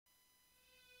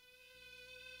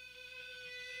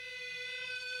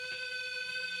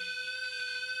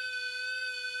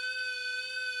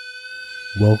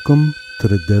Welcome to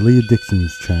the Deadly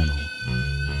Addictions channel.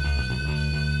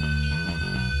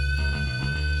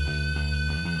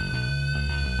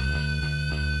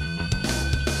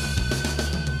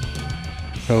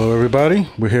 Hello everybody,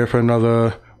 we're here for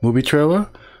another movie trailer.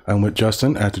 I'm with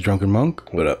Justin at the Drunken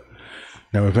Monk. What up?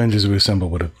 Now Avengers Reassemble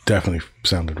would have definitely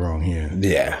sounded wrong here.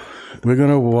 Yeah. We're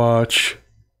gonna watch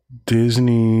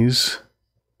Disney's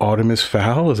Artemis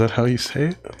Fowl. Is that how you say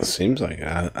it? It seems like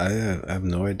I have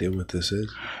no idea what this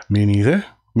is. Me neither.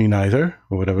 Me neither,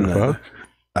 or whatever the fuck.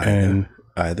 And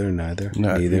either, neither,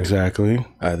 not neither. Exactly.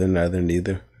 Either, neither,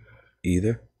 neither.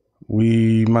 Either.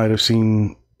 We might have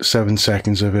seen 7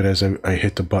 seconds of it as I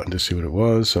hit the button to see what it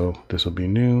was, so this will be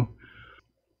new.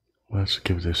 Let's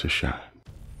give this a shot.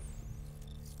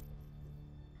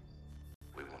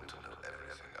 We want to know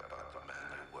everything about the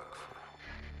man I work for.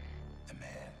 The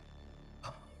man?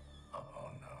 Oh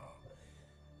no.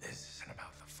 This isn't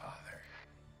about the father.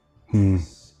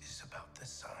 This is about the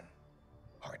son.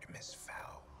 Artemis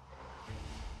Fowl.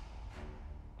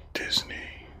 Disney.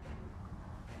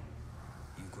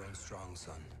 You've grown strong,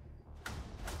 son.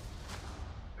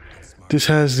 This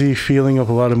has the feeling of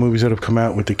a lot of movies that have come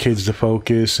out with the kids to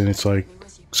focus, and it's like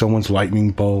someone's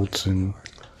lightning bolts, and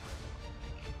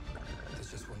There's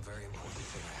just one very important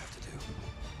thing I have to do.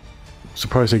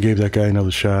 surprised they gave that guy another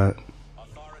shot.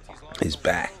 He's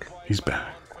back. He's back.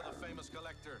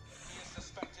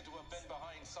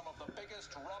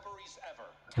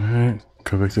 Alright,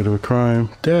 convicted of a crime.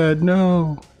 Dad,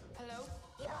 no!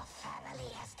 Your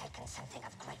family has taken something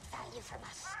of great value from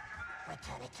us.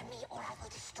 Return it to me or I will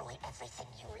destroy everything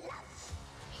you love.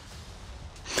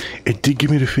 It did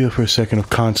give me the feel for a second of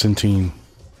Constantine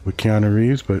with Keanu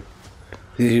Reeves, but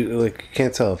You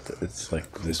can't tell if it's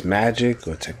like this magic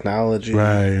or technology.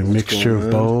 right, a What's mixture going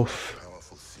of on? both.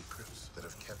 Powerful secrets that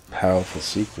have kept Powerful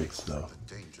secrets, though.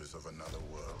 the dangers of another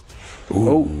world.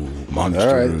 Oh, Monsters.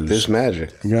 all right. There's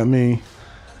magic. You got me.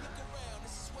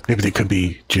 Maybe they could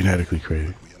be genetically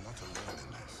created. We are not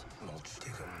alone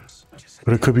in this.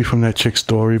 But it could be from that chick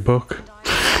storybook.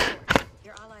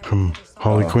 From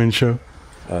Harley Quinn show.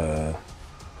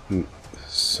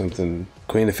 Something.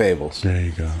 Queen of Fables. There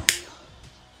you go.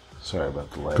 Sorry about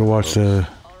the light. Go watch the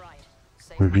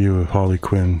review of Harley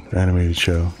Quinn animated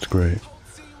show. It's great.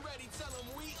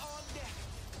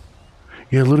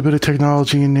 Yeah, a little bit of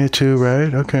technology in there too,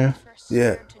 right? Okay.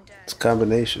 Yeah. It's a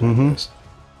combination. Mm-hmm. Of this.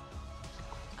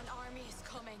 An army is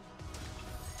coming.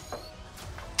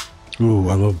 Ooh,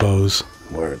 I love bows.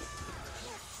 Word.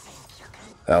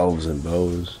 Elves and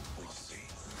bows.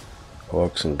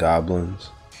 Orcs and goblins.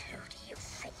 Who do you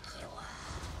think you are?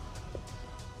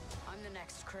 I'm the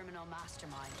next criminal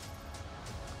mastermind.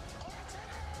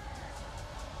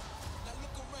 Now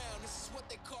look around, this is what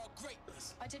they call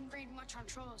greatness. I didn't read much on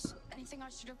trolls. Anything I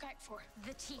should look out for?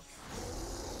 The teeth.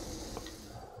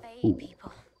 They eat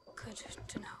people. Good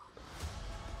to know.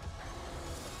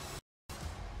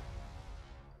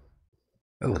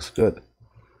 That looks good.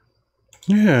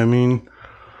 Yeah, I mean,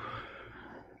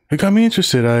 it got me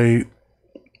interested.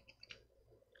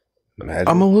 Magic.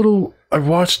 I'm a little. I've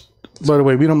watched. By the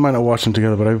way, we don't mind not watching them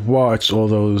together, but I've watched all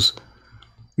those,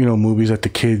 movies that the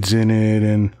kids in it,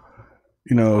 and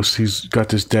he's got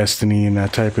this destiny and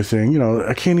that type of thing.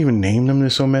 I can't even name them.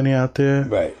 There's so many out there.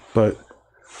 Right. But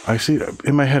I see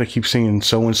in my head. I keep singing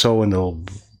so and so and the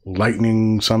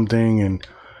lightning something and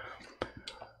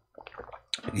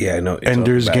Yeah, I know. what you're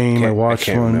Ender's talking about. Game. I watched I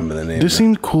can't one. remember the name. This now.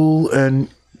 seemed cool, and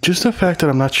just the fact that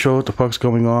I'm not sure what the fuck's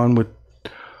going on with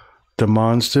the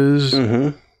monsters.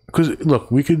 Because look,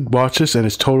 we could watch this and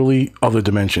it's totally other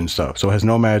dimension stuff. So it has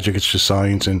no magic. It's just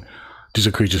science, and these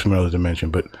are creatures from another dimension.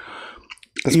 But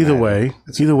either way,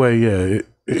 yeah,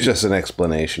 It's just an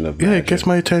explanation of yeah, magic. it gets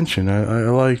my attention. I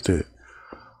liked it.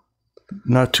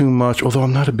 Not too much, although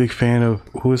I'm not a big fan of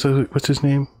what's his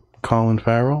name? Colin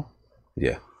Farrell.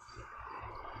 Yeah.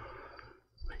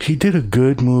 He did a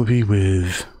good movie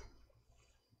with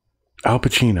Al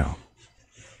Pacino.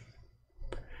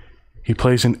 He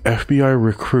plays an FBI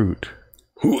recruit.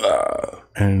 Hoo-ah.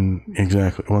 And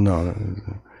exactly, well, no,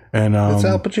 and It's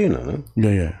Al Pacino, huh?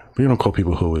 yeah. But you don't call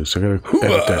people who is. So I gotta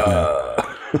edit that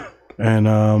now.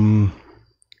 And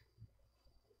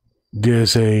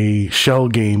there's a shell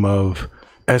game of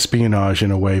espionage in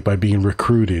a way by being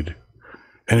recruited,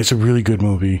 and it's a really good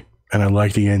movie. And I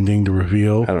like the ending, the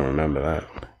reveal. I don't remember that.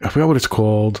 I forgot what it's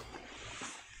called.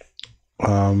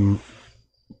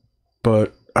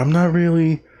 But I'm not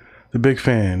really the big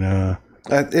fan.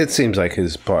 It seems like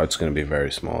his part's going to be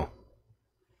very small.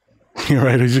 You're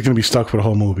right. He's just gonna be stuck for the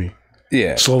whole movie.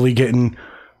 Yeah. Slowly getting.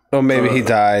 Or maybe he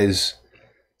dies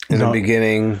in the no.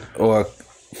 beginning, or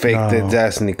fake the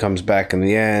death and he comes back in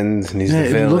the end and he's the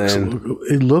villain.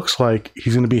 It looks like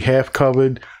he's going to be half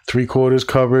covered, 3/4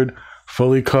 covered,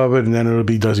 fully covered, and then it'll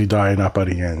be does he die or not by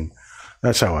the end.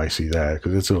 That's how I see that,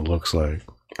 because that's what it looks like.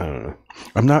 I don't know.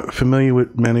 I'm not familiar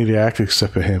with many of the actors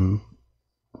except for him.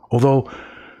 Although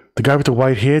the guy with the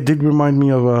white hair did remind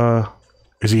me of,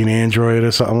 is he an android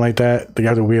or something like that? The guy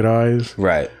with the weird eyes?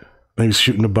 Right. And he was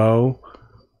shooting a bow.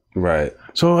 Right.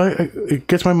 So it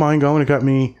gets my mind going. It got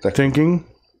me thinking.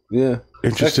 Yeah.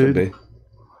 Interested. That could be.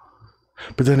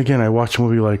 But then again, I watched a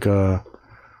movie like, I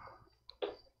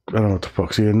don't know what the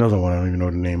fuck. See, another one I don't even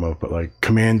know the name of, but like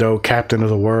Commando, Captain of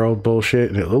the World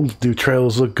bullshit. And the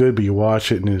trailers look good, but you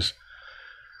watch it and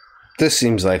This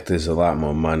seems like there's a lot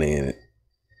more money in it.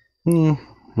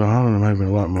 Well, I don't know. There might have been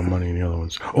a lot more money in the other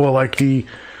ones. Or like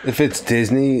if it's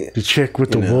Disney, the chick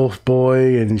with the wolf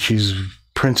boy, and she's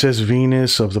Princess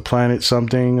Venus of the planet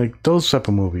something. Like those type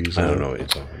of movies. I don't know what you're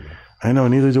talking about. I know,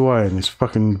 neither do I, and it's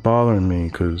fucking bothering me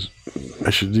because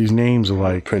these names are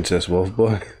like Princess Wolf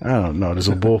Boy. I don't know. There's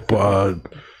a wolf, the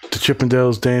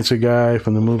Chippendales dancer guy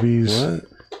from the movies. What?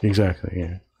 Exactly.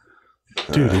 Yeah.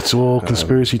 Dude, it's all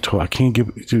conspiracy talk. I can't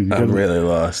give. Dude, I'm really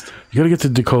lost. You gotta get the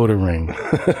Dakota ring.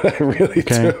 I really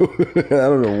do. I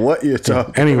don't know what you're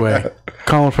talking. Anyway, about.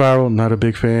 Colin Farrell, not a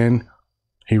big fan.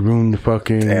 He ruined the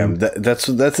fucking. Damn, that's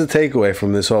the takeaway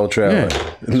from this whole trailer.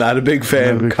 Yeah. Not a big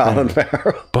fan of Colin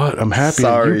Farrell. But I'm happy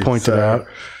that you pointed out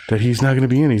that he's not going to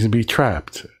be in. He's going to be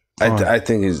trapped. I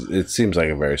think it seems like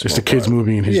a very small It's the kids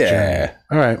movie in his journey.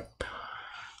 All right.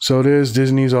 So there's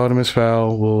Disney's Artemis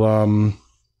Fowl. Well, I'm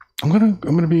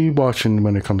gonna be watching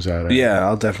when it comes out. Yeah,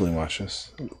 I'll definitely watch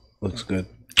this. Looks good.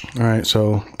 All right.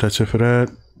 So that's it for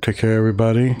that. Take care,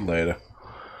 everybody. Later.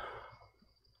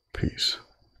 Peace.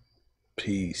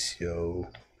 Peace, yo.